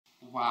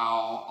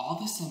Wow, all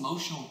this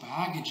emotional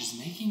baggage is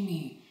making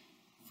me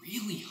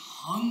really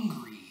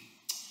hungry.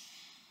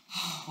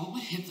 What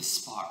would hit the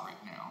spot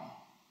right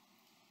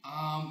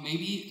now?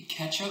 Maybe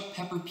ketchup,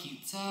 pepper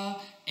pizza,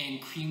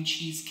 and cream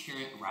cheese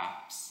carrot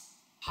wraps.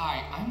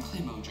 Hi, I'm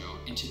Clay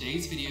Mojo. In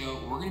today's video,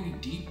 we're going to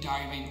be deep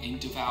diving and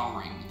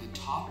devouring the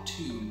top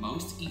 2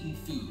 most eaten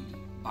food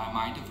by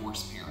my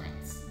divorced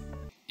parents.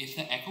 If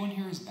the echo in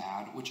here is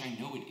bad, which I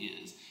know it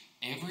is,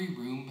 every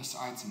room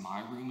besides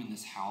my room in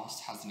this house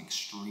has an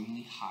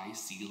extremely high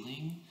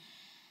ceiling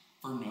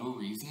for no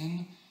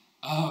reason.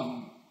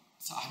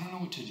 So I don't know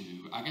what to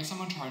do. I guess I'm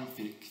gonna try and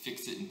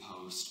fix it in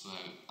post,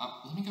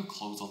 but let me go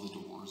close all the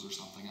doors or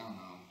something, I don't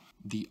know.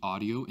 The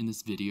audio in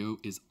this video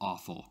is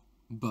awful,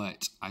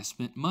 but I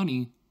spent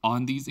money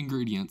on these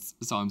ingredients,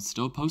 so I'm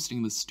still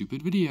posting this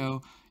stupid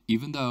video,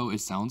 even though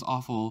it sounds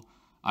awful.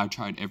 I've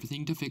tried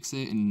everything to fix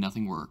it and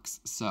nothing works,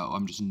 so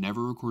I'm just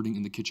never recording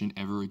in the kitchen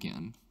ever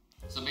again.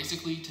 So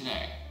basically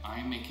today, I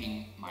am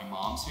making my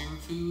mom's favorite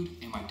food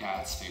and my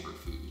dad's favorite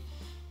food.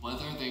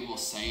 Whether they will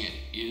say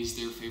it is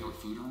their favorite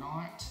food or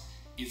not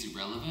is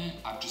irrelevant.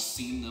 I've just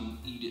seen them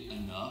eat it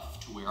enough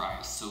to where I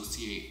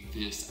associate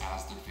this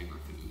as their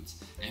favorite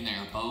foods. And they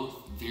are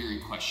both very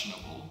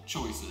questionable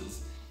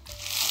choices.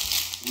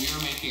 We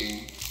are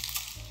making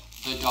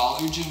the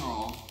Dollar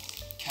General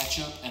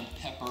ketchup and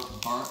pepper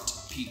burnt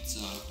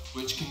pizza,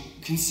 which can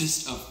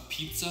consist of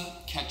pizza,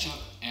 ketchup,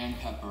 and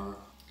pepper.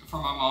 For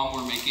my mom,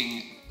 we're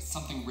making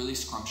something really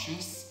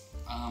scrumptious.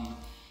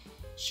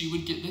 She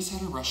would get this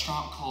at a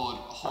restaurant called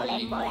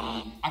Holy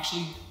Moly.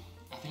 Actually,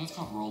 I think it's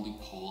called Roly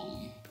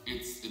Poly.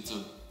 It's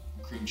a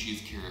cream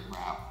cheese carrot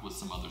wrap with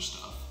some other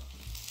stuff.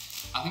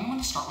 I think I'm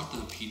gonna start with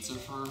the pizza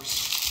first.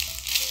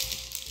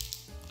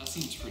 That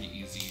seems pretty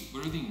easy.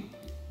 How do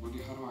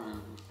I,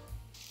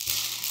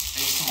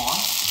 ASMR?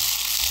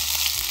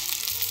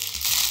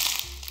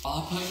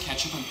 I'll put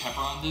ketchup and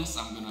pepper on this.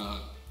 I'm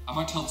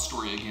gonna tell the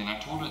story again. I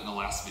told it in the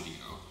last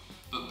video,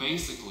 but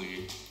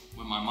basically,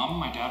 when my mom and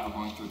my dad were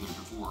going through their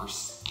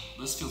divorce,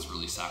 this feels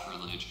really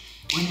sacrilege.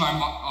 When my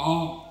mom,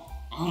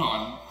 hold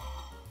on.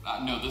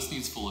 No, this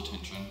needs full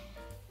attention.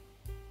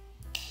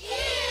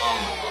 Oh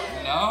my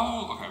god,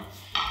 no, okay.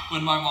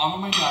 When my mom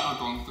and my dad were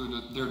going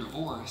through their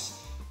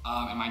divorce,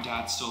 and my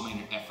dad still made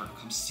an effort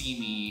to come see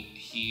me,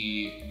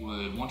 he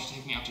would want to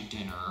take me out to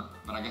dinner,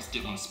 but I guess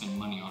didn't want to spend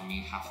money on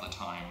me half the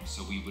time,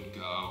 so we would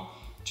go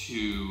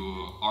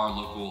to our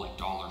local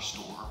dollar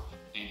store,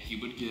 and he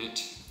would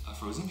get a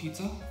frozen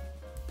pizza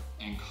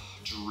and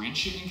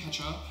drench it in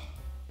ketchup,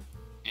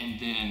 and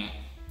then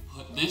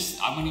put this,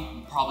 I'm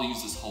gonna probably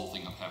use this whole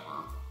thing of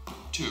pepper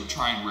to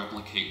try and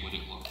replicate what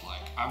it looked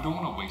like. I don't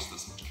want to waste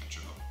this much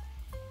ketchup.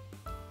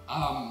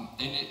 And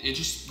it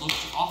just looked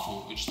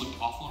awful. It just looked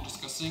awful and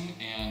disgusting,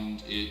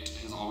 and it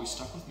has always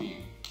stuck with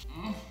me.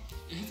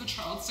 It has a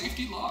child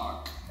safety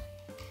lock.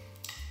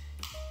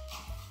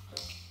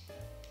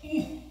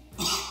 Ooh.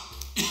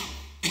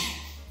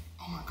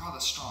 Oh my god,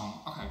 that's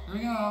strong. Okay, here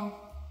we go.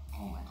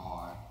 Oh my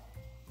god.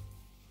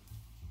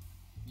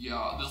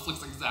 Yeah, this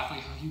looks exactly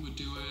how he would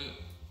do it.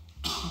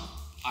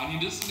 I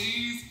need to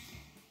sneeze.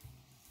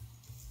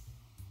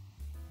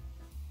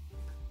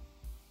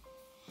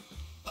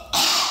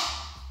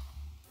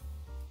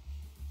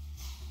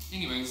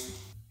 Anyways,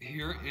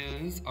 here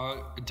is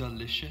a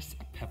delicious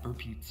pepper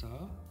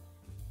pizza.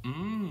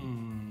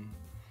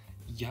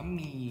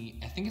 Yummy.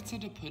 I think it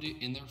said to put it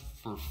in there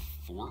for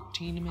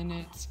 14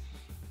 minutes,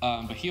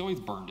 but he always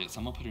burned it, so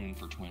I'm gonna put it in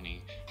for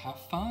 20. Have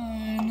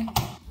fun.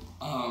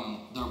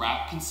 The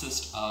wrap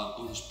consists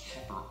of, there's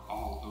pepper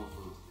all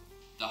over.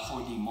 The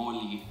Holy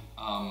Moly,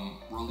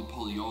 Roly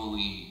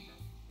Polioli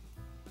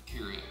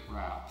carrot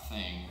wrap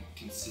thing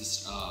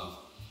consists of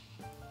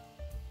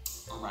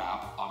a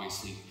wrap,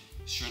 obviously,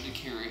 shredded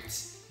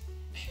carrots,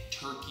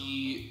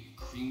 turkey,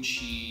 cream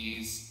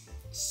cheese,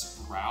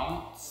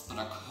 sprouts, but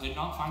I could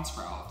not find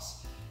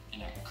sprouts,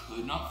 and I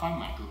could not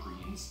find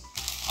microgreens.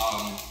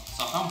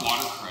 So I found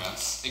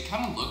watercress. It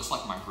kind of looks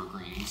like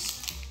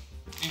microgreens.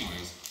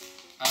 Anyways,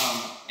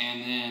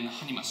 and then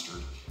honey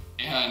mustard.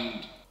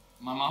 And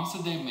my mom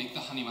said they make the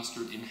honey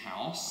mustard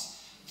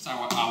in-house, so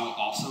I will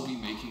also be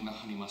making the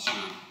honey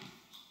mustard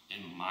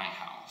in my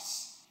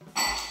house.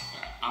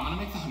 Okay, I'm gonna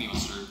make the honey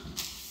mustard.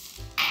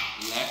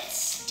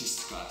 Let's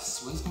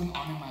discuss what is going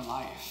on in my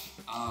life.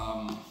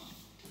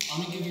 Let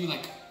me give you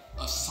like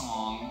a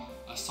song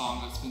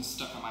that's been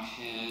stuck in my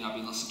head. I've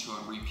been listening to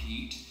it on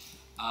repeat.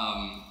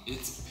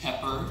 It's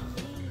Pepper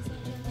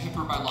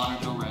by Lana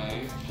Del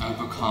Rey. I've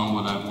become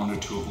what I've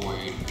wanted to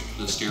avoid,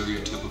 the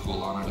stereotypical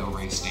Lana Del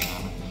Rey stan.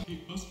 I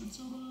hate mustard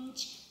so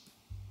much.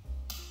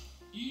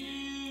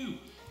 Ew.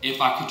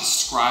 If I could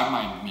describe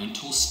my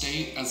mental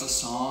state as a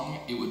song,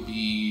 it would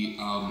be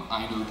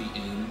I Know the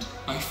End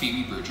by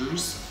Phoebe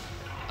Bridgers.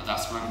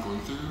 That's what I'm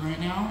going through right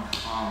now.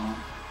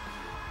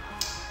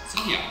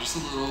 So yeah, just a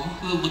little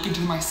look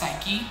into my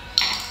psyche.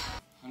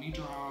 Honey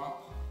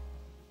drop.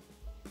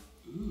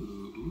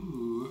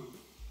 Ooh,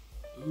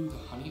 the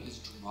honey is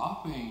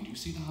dropping. Do you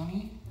see the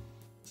honey?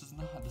 This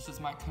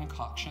is my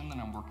concoction that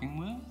I'm working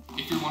with.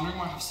 If you're wondering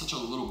why I have such a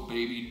little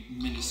baby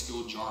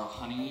minuscule jar of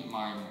honey,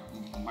 my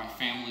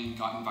family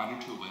got invited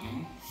to a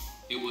wedding.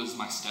 It was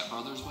my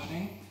stepbrother's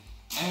wedding,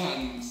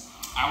 and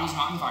I was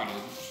not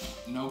invited.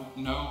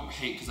 No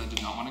hate, because I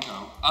did not want to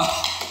go.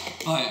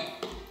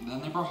 But then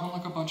they brought home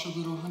like a bunch of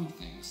little honey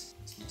things.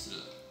 Let's mix it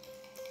up.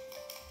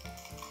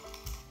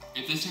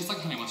 If this tastes like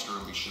honey mustard,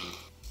 I'll be shook.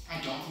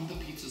 I don't think the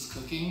pizza's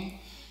cooking.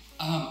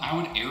 I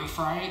would air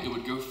fry it, it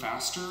would go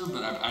faster, but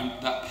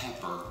that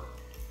pepper,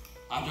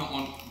 I don't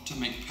want to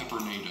make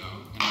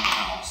peppernado in my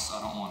house.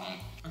 I don't want it.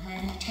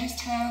 Okay, taste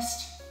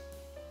test.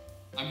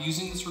 I'm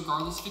using this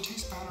regardless if it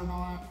tastes bad or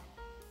not.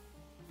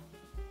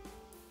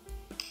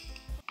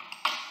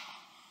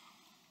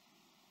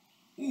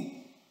 Ooh.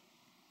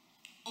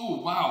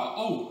 Oh, wow.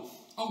 Oh,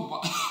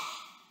 wow.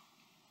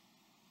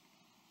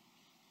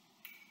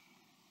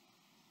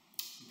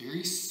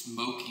 Very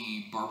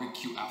smoky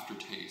barbecue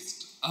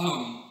aftertaste.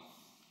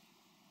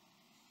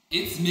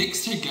 It's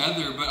mixed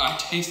together, but I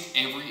taste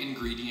every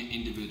ingredient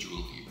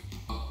individually.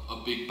 A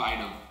big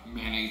bite of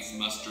mayonnaise,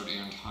 mustard,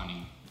 and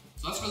honey.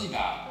 So that's really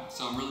bad.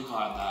 So I'm really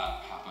glad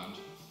that happened.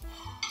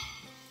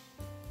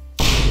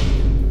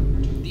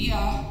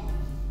 Tortilla.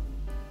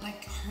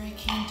 Like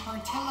hurricane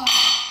tortilla.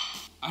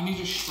 I need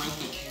to shred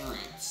the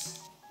carrots.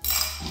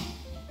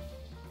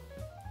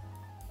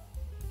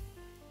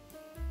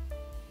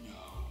 No.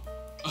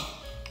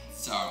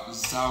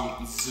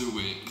 Don't do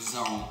it.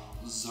 Don't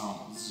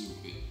do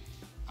it.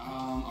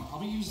 I'll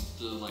probably use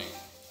the, like,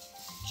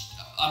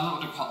 I don't know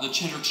what to call it, the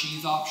cheddar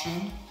cheese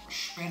option.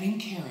 Shredding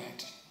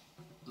carrot.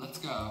 Let's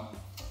go.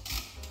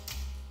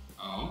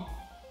 Oh.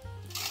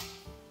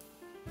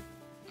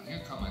 I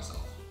think I cut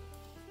myself.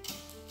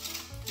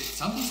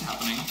 Something's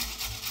happening.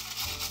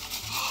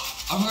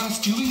 Oh my god,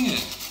 it's doing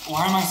it.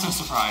 Why am I so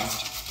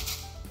surprised?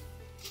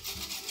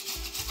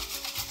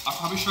 I'll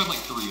probably shred like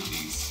 3 of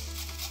these.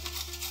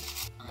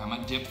 Okay, I'm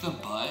gonna dip the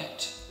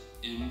butt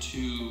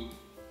into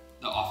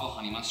the awful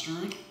honey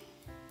mustard.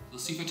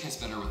 Let's see if it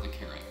tastes better with the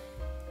carrot.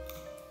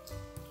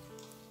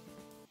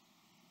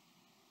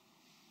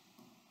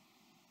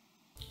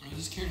 Oh,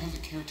 this carrot has a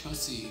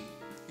keratosis.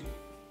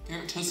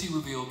 Keratosis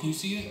reveal. Can you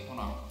see it? Hold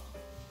on.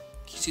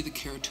 Can you see the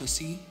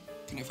keratosis?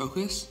 Can I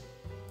focus?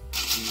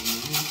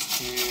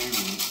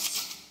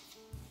 Carrots.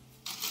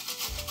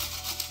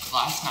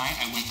 Last night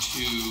I went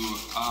to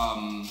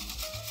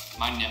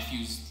my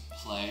nephew's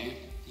play.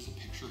 There's a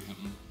picture of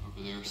him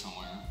over there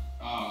somewhere.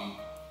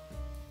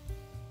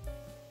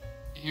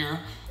 Here.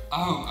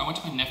 I went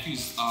to my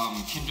nephew's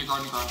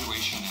kindergarten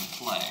graduation and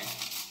play.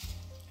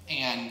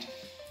 And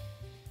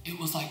it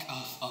was like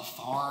a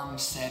farm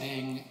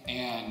setting,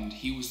 and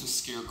he was the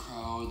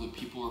scarecrow, the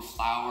people were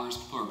flowers,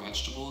 people were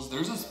vegetables.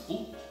 There's this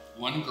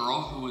one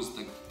girl who was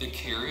the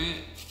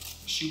carrot.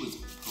 She was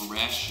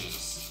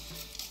precious.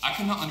 I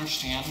could not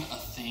understand a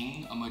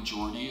thing a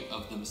majority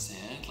of them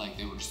said, like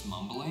they were just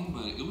mumbling,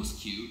 but it was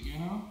cute, you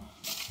know?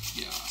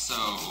 Yeah, so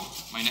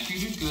my nephew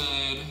did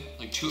good,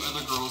 like 2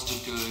 other girls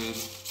did good.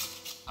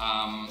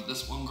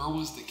 This one girl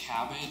was the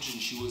cabbage,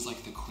 and she was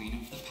like the queen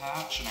of the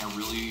patch, and I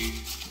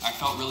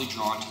felt really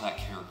drawn to that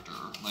character.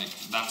 Like,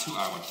 that's who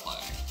I would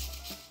play.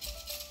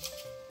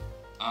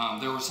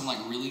 There were some like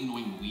really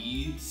annoying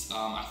weeds.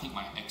 I think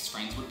my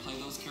ex-friends would play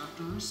those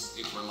characters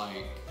if we're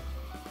like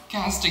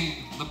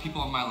casting the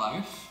people in my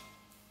life.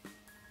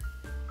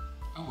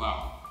 Oh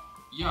wow.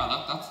 Yeah,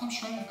 that's some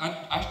shredded.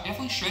 I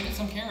definitely shredded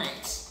some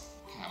carrots.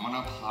 Okay, I'm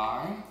gonna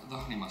apply the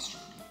honey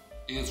mustard.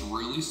 It is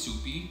really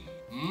soupy.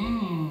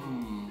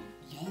 Mmm,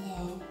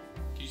 yellow.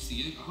 Can you see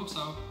it? I hope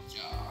so.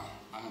 Yeah,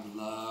 I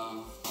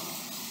love.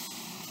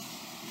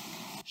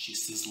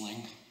 She's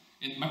sizzling.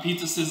 My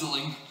pizza's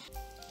sizzling.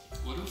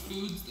 What are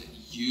foods that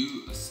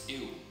you,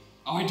 ew.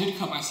 Oh, I did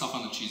cut myself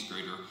on the cheese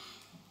grater.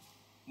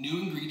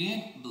 New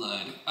ingredient,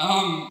 blood.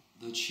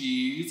 The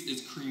cheese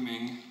is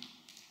creaming,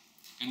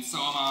 and so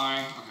am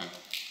I. Okay.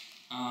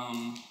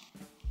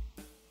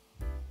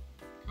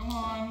 Come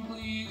on,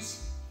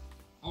 please.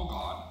 Oh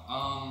God.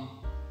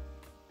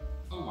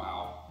 Oh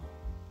wow.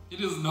 It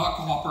is not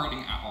cooperating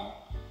at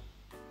all.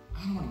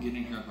 I don't want to get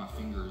in here with my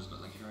fingers, but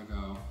like, here I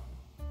go.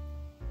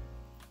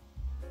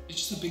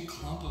 It's just a big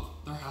clump of,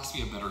 there has to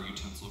be a better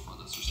utensil for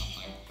this or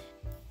something.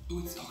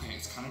 Ooh, it's, okay,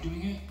 it's kind of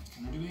doing it. It's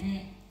kind of doing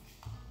it.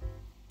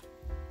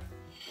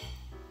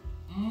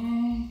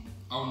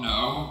 Oh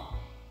no.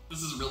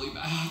 This is really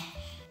bad.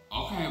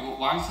 Okay, well,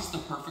 why is this the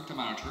perfect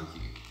amount of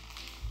turkey?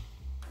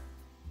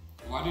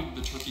 Why did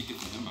the turkey get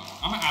the memo?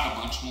 I'm gonna add a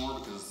bunch more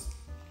because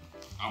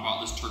I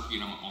bought this turkey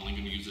and I'm only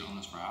gonna use it on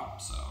this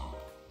wrap, so.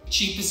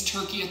 Cheapest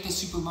turkey at the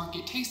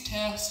supermarket taste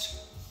test.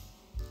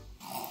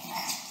 I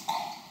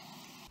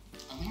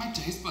think my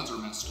taste buds are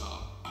messed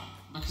up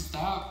because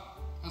that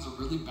has a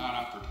really bad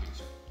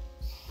aftertaste.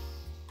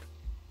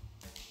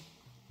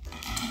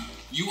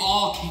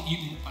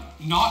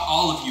 Not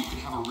all of you can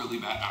have a really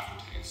bad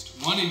aftertaste.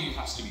 One of you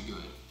has to be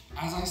good.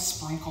 As I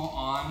sprinkle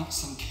on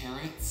some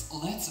carrots,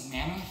 let's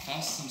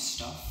manifest some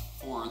stuff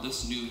for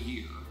this new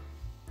year,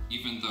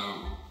 even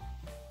though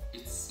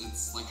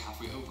it's like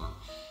halfway over.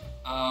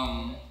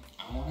 I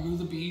I want to go to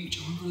the beach.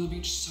 I want to go to the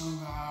beach so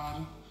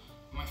bad.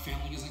 My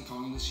family isn't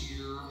going this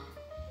year.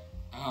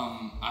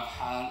 I've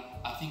had,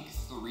 I think,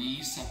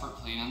 3 separate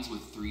plans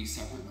with 3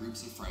 separate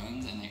groups of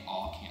friends, and they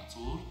all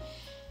canceled.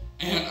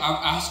 And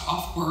I've asked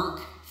off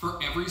work for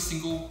every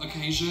single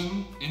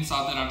occasion,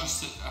 inside that I just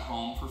sit at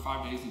home for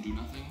 5 days and do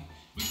nothing.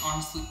 Which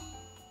honestly,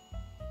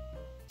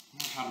 I've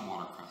never had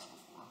watercress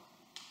before.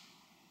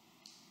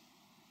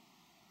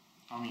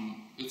 I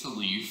mean, it's a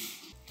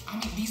leaf. I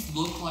mean, these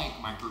look like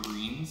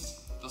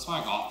microgreens. That's why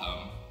I got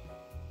them.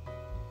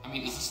 I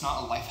mean, is this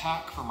not a life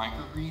hack for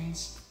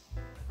microgreens?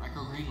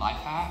 Microgreen life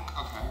hack?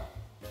 Okay.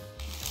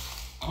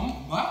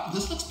 Oh, wow,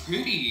 this looks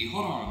pretty.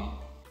 Hold on.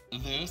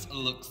 This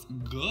looks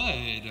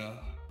good.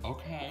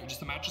 Okay,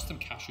 just imagine some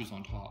cashews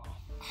on top.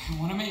 I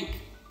want to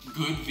make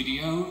good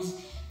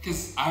videos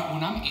because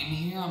when I'm in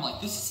here, I'm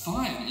like, this is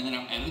fun. And then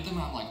I edit them,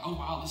 and I'm like, oh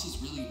wow, this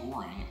is really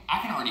boring. I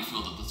can already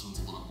feel that this one's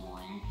a little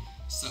boring.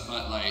 So,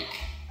 but like,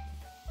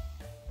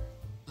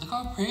 look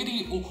how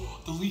pretty. Oh,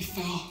 the leaf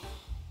fell.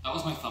 That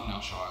was my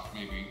thumbnail shot,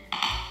 maybe.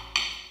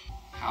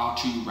 How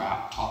to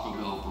wrap Taco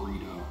Bell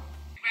burrito.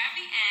 Grab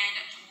the end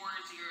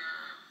towards your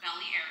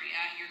belly area.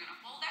 You're gonna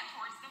pull that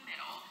towards the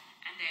middle,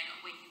 and then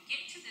when you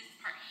get to this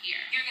part here,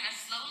 you're gonna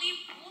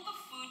slowly pull the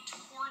food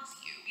towards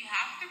you. You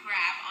have to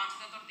grab onto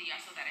the tortilla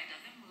so that it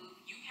doesn't move.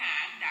 You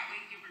can. That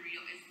way your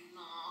burrito is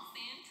nice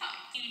and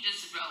tight. You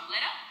just roll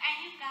it up,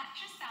 and you got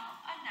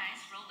yourself a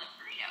nice rolled up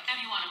burrito. If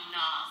you want them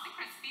nice and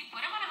crispy,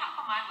 put them on a hot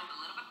command with a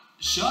little bit.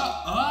 Shut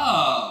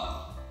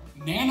up!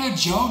 Nana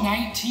Joe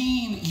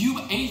 19, you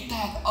ate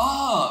that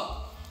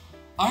up.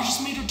 I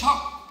just made a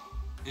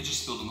it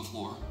just spilled on the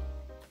floor.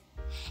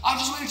 I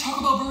just made a Taco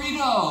Bell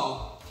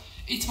burrito.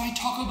 It's my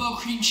Taco Bell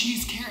cream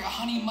cheese, carrot,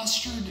 honey,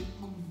 mustard,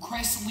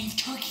 cress leaf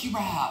turkey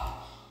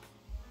wrap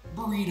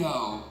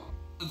burrito.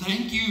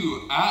 Thank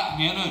you, at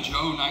Nana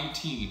Joe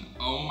 19.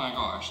 Oh my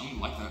gosh, I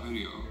like that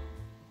video.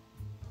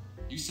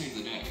 You saved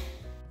the day.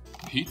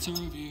 Pizza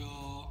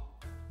reveal.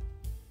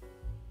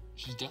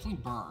 She's definitely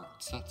burnt,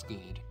 so that's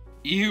good.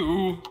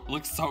 Ew,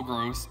 looks so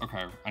gross.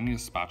 Okay, I need a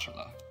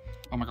spatula.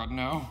 Oh my god,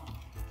 no.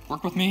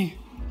 Work with me.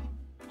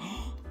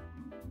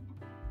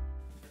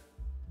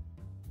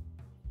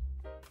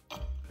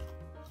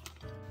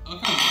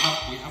 Okay,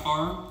 we have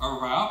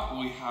our wrap.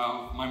 We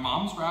have my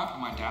mom's wrap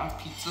and my dad's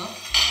pizza.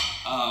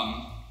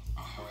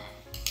 Okay.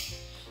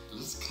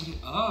 Let's cut it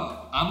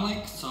up. I'm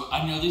like, so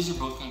I know these are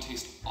both gonna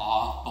taste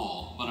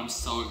awful, but I'm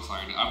so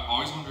excited. I've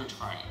always wanted to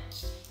try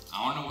it.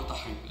 I wanna know what the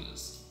hype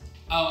is.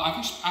 Oh, I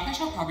guess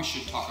I probably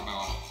should talk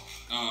about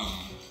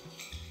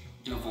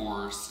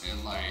divorce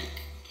and like,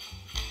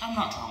 I'm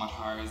not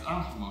traumatized, I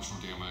don't have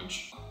emotional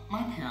damage.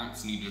 My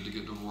parents needed to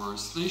get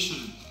divorced. They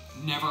should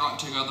never got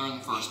together in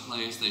the first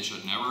place. They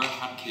should never have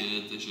had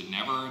kids. They should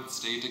never have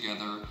stayed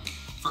together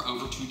for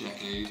over 2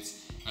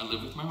 decades. I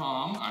live with my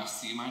mom. I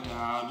see my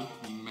dad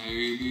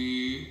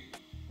maybe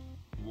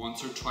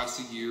once or twice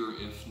a year,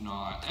 if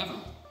not ever.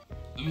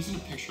 Let me send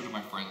a picture to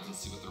my friends and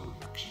see what their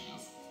reaction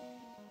is.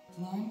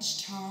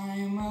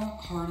 Lunchtime,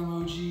 heart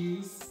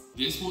emojis.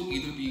 This will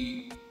either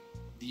be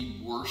the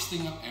worst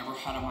thing I've ever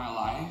had in my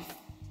life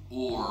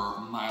or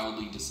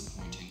mildly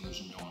disappointing.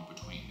 There's no in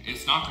between.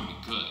 It's not gonna be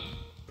good.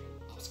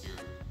 I'm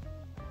scared.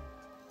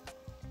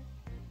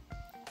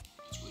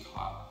 It's really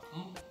hot.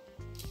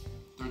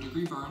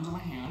 3rd-degree burns on my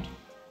hand.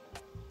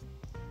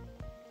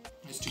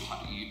 It's too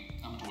hot to eat.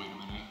 I'm gonna have to wait a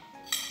minute.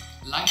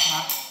 Life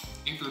hack,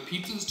 if your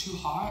pizza is too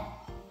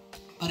hot,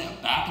 put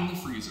it back in the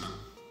freezer.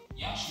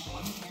 Yeah, she's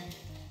going in here.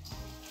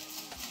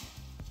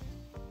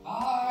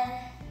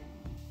 Bye.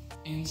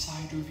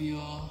 Inside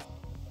reveal.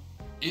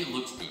 It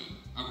looks good.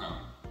 Okay.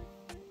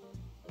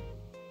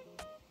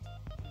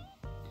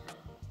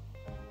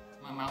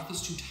 My mouth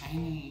is too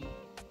tiny.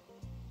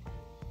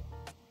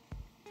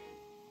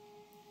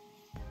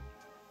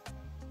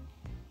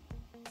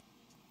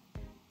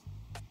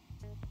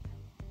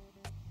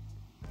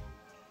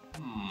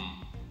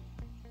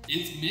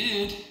 It's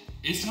mid.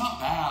 It's not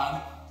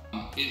bad.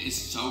 It is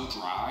so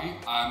dry.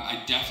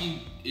 I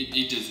definitely,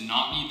 it does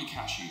not need the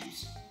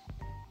cashews.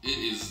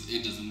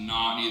 It does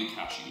not need the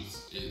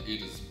cashews.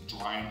 It is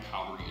dry and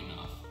powdery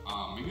enough.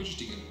 Maybe I'll just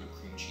dig into the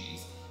cream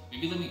cheese.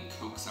 Maybe let me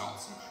coax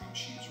out some cream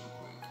cheese real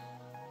quick.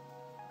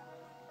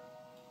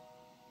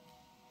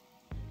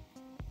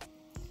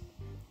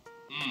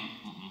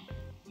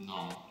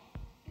 No.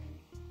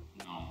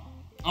 No.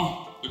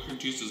 Oh, the cream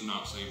cheese does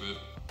not save it.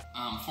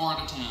 4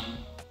 out of 10.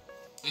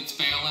 It's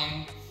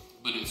failing,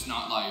 but it's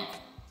not like,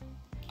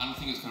 I don't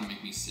think it's gonna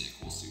make me sick.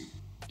 We'll see.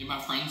 If my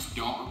friends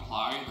don't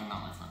reply, they're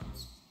not my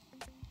friends.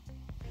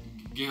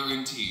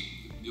 Guaranteed.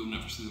 You'll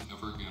never see them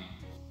ever again.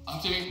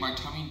 Update, my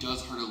tummy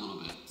does hurt a little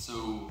bit,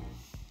 so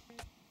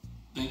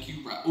thank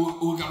you.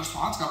 Oh, got a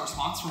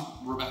response from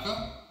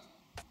Rebecca.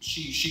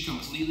 She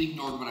completely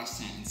ignored what I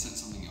sent and sent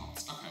something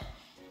else. Okay.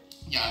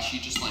 Yeah, she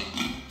just like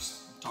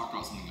talked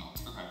about something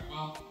else. Okay,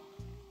 well.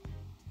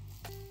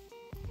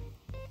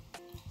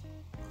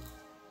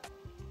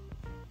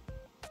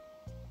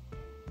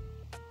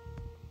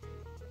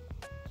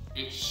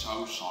 It's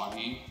so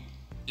soggy.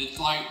 It's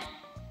like,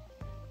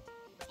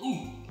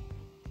 ooh,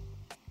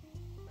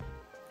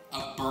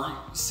 burnt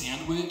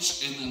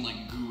sandwich and then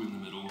like goo in the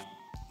middle.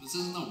 This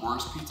isn't the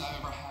worst pizza I've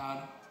ever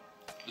had.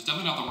 It's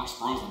definitely not the worst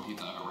frozen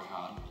pizza I've ever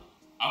had.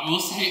 I will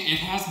say it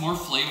has more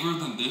flavor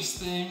than this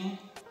thing.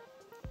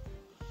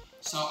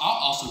 So I'll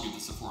also give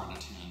this a 4 out of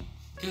 10.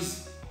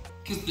 Because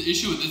the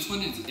issue with this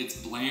one is it's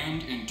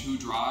bland and too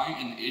dry,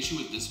 and the issue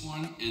with this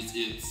one is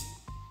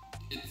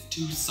it's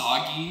too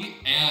soggy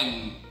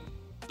and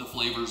the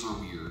flavors are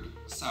weird.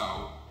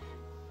 So,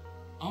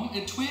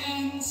 and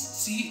twins,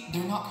 see,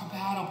 they're not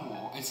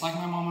compatible. It's like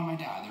my mom and my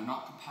dad, they're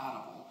not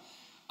compatible.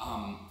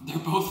 They're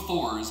both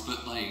 4s,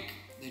 but like,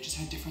 they just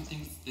had different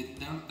things. They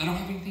don't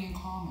have anything in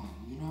common,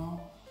 you know?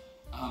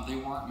 They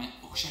weren't meant,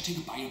 oh, should I take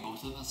a bite of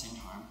both of them at the same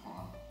time? Hold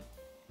on.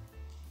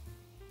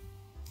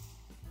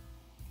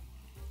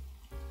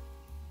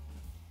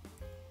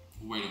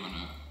 Wait a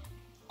minute.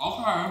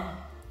 Okay.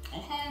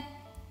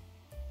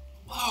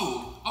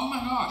 Whoa, oh my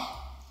gosh.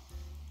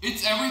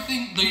 It's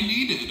everything they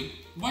needed.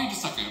 Wait a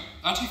second,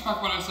 I take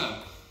back what I said.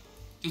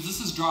 Because this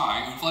is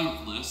dry and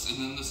flavorless, and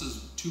then this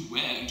is too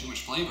wet and too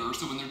much flavor,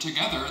 so when they're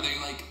together, they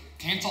like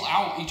cancel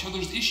out each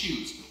other's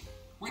issues.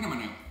 Wait a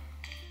minute.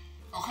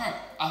 Okay,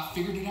 I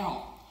figured it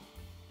out.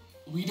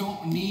 We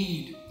don't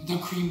need the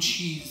cream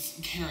cheese,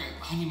 carrot,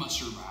 honey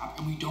mustard wrap,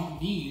 and we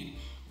don't need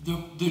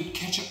the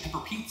ketchup pepper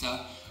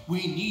pizza.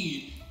 We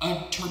need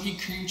a turkey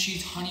cream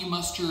cheese, honey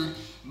mustard,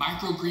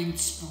 microgreen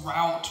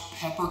sprout,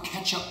 pepper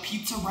ketchup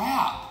pizza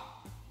wrap.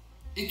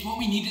 It's what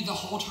we needed the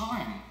whole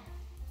time.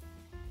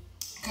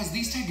 Because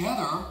these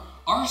together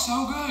are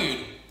so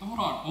good. Hold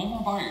on, one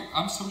more bite.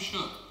 I'm so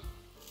shook.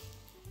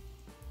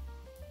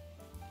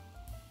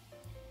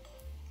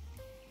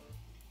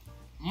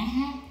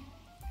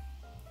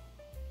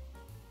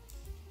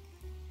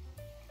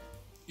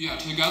 Yeah,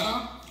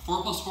 together,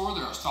 4 plus 4,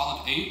 they're a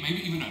solid 8,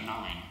 maybe even a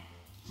 9.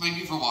 Thank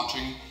you for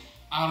watching.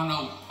 I don't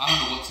know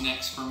what's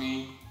next for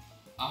me.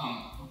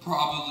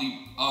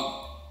 Probably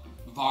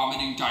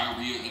vomiting,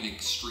 diarrhea, and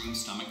extreme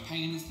stomach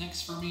pain is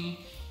next for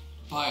me.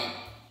 But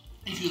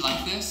if you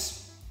like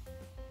this,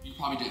 you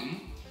probably didn't.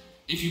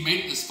 If you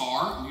made it this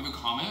far, leave a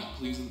comment,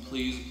 please and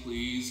please and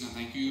please, and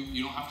thank you.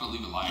 You don't have to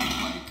leave a like,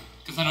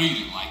 because I know you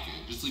didn't like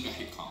it. Just leave a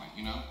hate comment,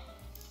 you know?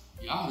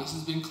 Yeah, this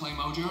has been Clay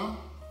Mojo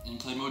in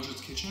Clay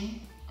Mojo's Kitchen.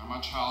 I'm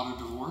a child of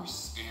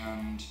divorce,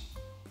 and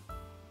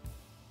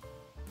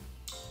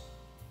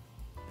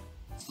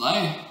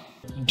slay.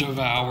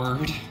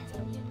 Devoured.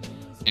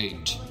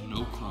 8.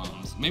 No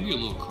crumbs. Maybe a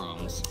little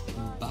crumbs.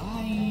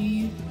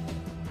 Bye.